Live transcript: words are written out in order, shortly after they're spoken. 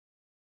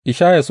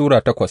Ishaya Sura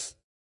 8.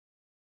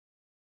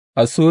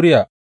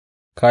 Assuriya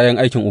kayan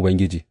aikin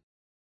Ubangiji.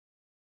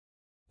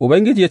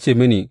 Ubangiji ya ce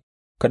mini,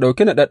 Ka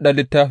ɗauki naɗaɗɗen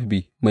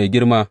littafi mai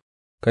girma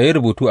ka yi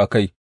rubutu a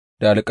kai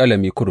da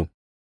alƙalami kurum,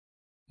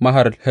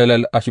 Mahar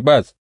Helal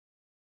Ashbaz,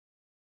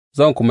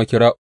 zan kuma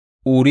kira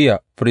Uriya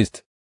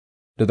firist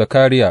da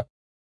Zakariya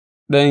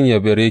ɗan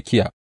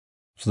Yeberekiya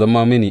su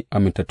zama mini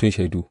amintattun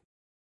shaidu.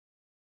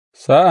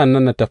 Sa'an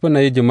nan na tafi na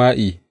yi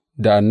jima'i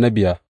da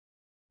annabiya,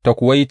 ta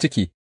kuwa yi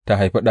ciki ta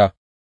haifi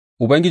ɗa.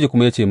 Ubangiji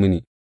kuma ya ce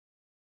mini,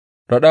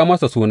 Raɗa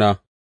masa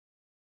suna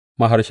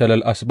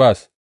Maher-Shalal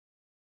Ashbaz,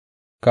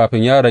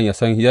 kafin yaron ya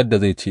san yadda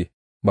zai ce,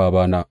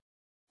 Babana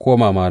ko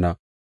Mamana,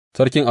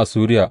 sarkin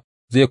Assuriya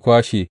zai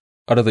kwashe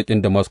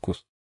arzikin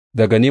Damaskus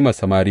da ganimar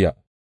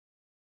Samariya.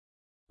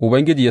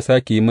 Ubangiji ya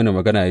sāke yi mini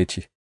magana ya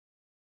ce,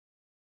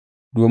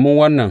 Domin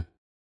wannan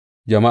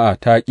jama'a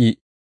ta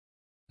ƙi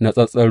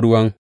natsattsen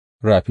ruwan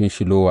rafin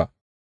Shilowa,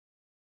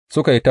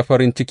 suka yi ta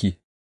farin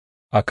ciki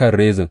a kan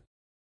Rezin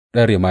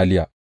ɗan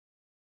Remaliya,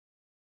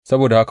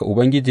 saboda haka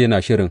Ubangiji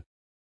yana shirin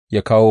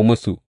ya kawo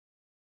musu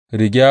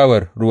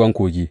rigyawar ruwan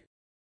kogi,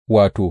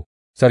 wato,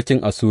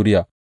 sarkin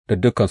Assuriya da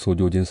dukan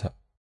sojojinsa.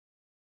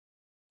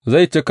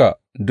 Zai cika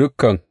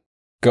dukan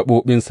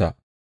gaɓoɓinsa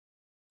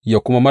ya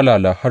kuma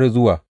malala har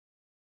zuwa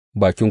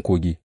bakin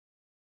kogi,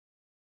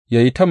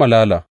 ya yi ta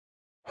malala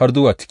har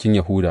zuwa cikin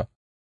Yahuda,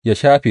 ya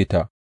shafe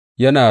ta,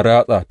 yana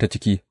ratsa ta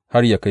ciki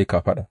har ya kai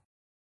kafaɗa.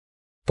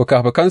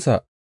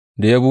 Fikafikansa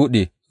da ya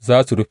buɗe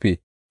za su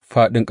rufe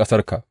fāɗin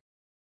ƙasarka,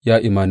 ya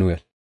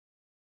Immanuwel.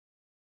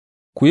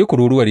 Ku yi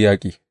kururuwar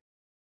yaƙi,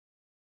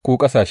 ku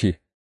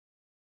ƙasashe,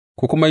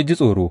 ku kuma ji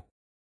tsoro,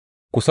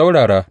 ku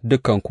saurara,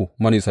 dukanku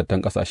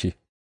manisantan ƙasashe,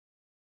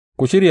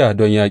 ku shirya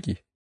don yaƙi,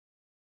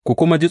 ku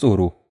kuma ji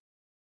tsoro.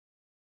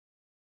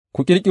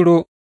 Ku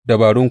ƙirƙiro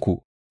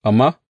dabarunku,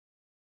 amma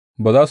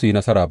ba za su yi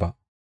nasara ba,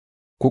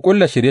 ku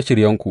ƙulla shirye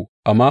shiryenku,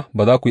 amma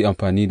ba za ku yi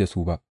amfani da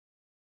su ba,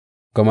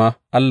 gama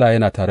Allah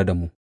yana tare da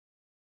mu.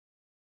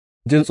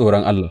 Jin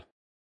tsoron Allah.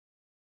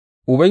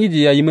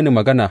 Ubangiji ya yi mini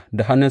magana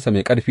da hannunsa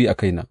mai ƙarfi a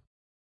kaina,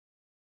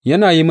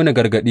 yana yi mini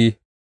gargaɗi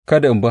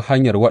kada in bi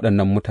hanyar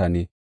waɗannan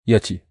mutane, ya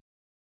ce,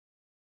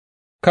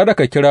 Kada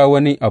ka kira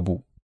wani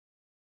abu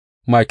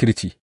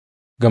makirci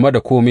game da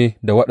kome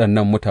da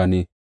waɗannan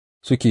mutane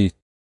suke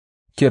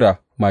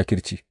kira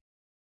makirci,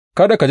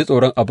 kada ka ji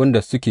tsoron abin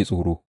da suke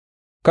tsoro,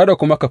 kada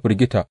kuma ka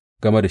firgita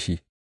game da shi.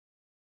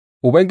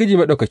 Ubangiji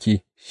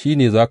Maɗaukaki shi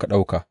ne za ka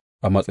ɗauka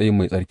a matsayin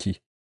mai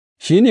tsarki,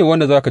 shi ne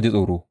wanda za ka ji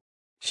tsoro,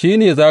 shi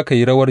ne za ka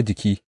yi rawar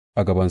jiki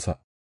a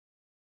gabansa,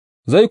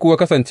 zai kuwa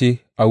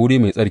kasance a wuri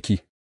mai tsarki,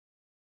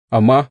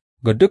 amma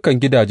ga dukan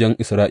gidajen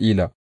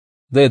Isra'ila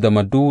zai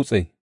zama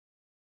dutse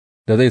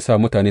da zai sa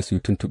mutane su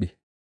yi tuntuɓe,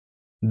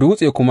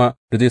 dutse kuma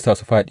da zai sa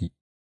su fāɗi,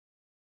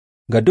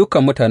 ga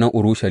dukan mutanen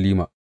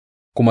Urushalima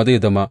kuma zai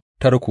zama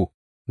tarko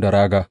da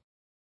raga.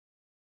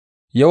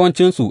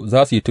 Yawancinsu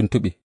za su yi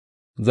tuntuɓe,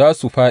 za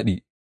su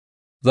fāɗi,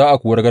 za a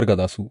kuwa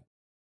ragargaza su,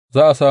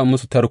 za a sa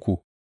musu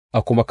tarko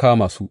a kuma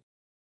kama su.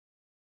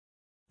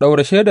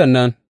 Ɗaura shaidan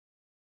nan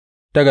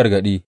ta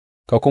gargaɗi,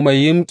 ka kuma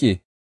yimƙe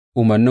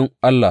umarnin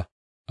Allah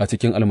a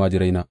cikin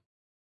almajiraina.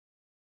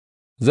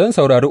 Zan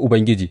saurari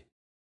Ubangiji,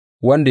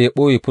 wanda ya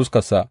ɓoye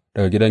fuskarsa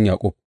daga gidan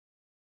Yaƙub,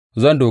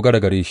 zan dogara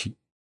gare shi.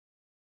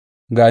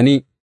 Ga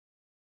ni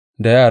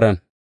da yaran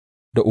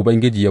da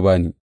Ubangiji ya ba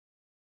ni,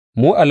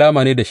 mu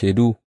alama ne da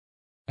shaidu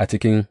a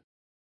cikin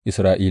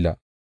Isra'ila,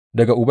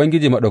 daga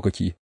Ubangiji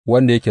Maɗaukaki,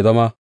 wanda yake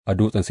zama a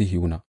Dutsen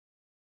Sihiyona.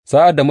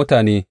 Sa'ad da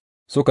mutane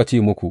suka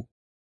ce muku,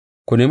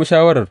 Ku nemi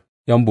shawarar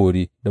 ’yan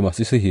bori da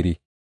masu sihiri,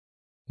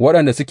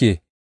 waɗanda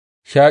suke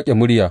shaƙe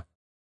murya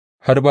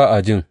har ba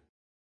a jin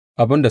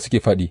abin da suke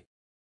faɗi,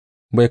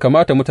 bai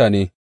kamata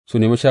mutane su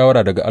nemi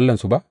shawara daga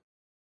Allahnsu ba?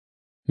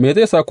 Me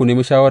zai sa ku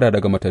nemi shawara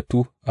daga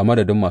matattu a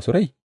madadin masu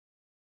rai?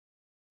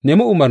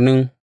 Nemi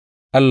umarnin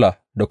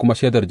Allah da kuma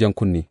shaidar jan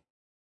kunne.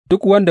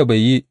 Duk wanda bai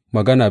yi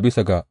magana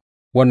bisa ga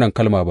wannan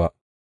kalma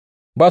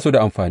ba su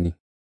da amfani.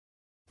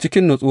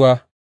 Cikin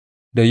nutsuwa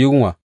da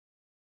yunwa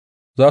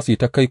za su yi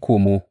ta kai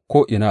komo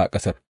ko'ina a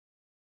ƙasar.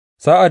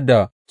 Sa'ad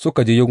da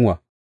suka ji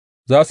yunwa,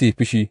 za su yi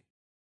fushi,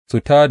 su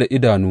tā da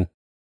idanu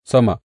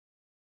sama,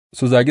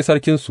 su zagi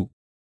sarkinsu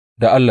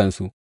da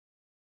Allahnsu.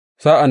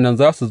 Sa'an nan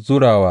za su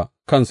zura wa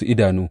kansu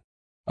idanu,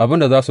 abin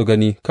da za su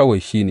gani kawai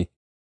shi ne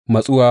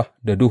matsuwa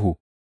da duhu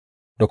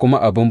da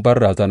kuma abin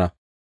banrazana,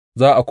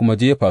 za a kuma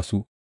jefa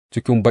su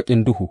cikin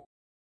baƙin duhu.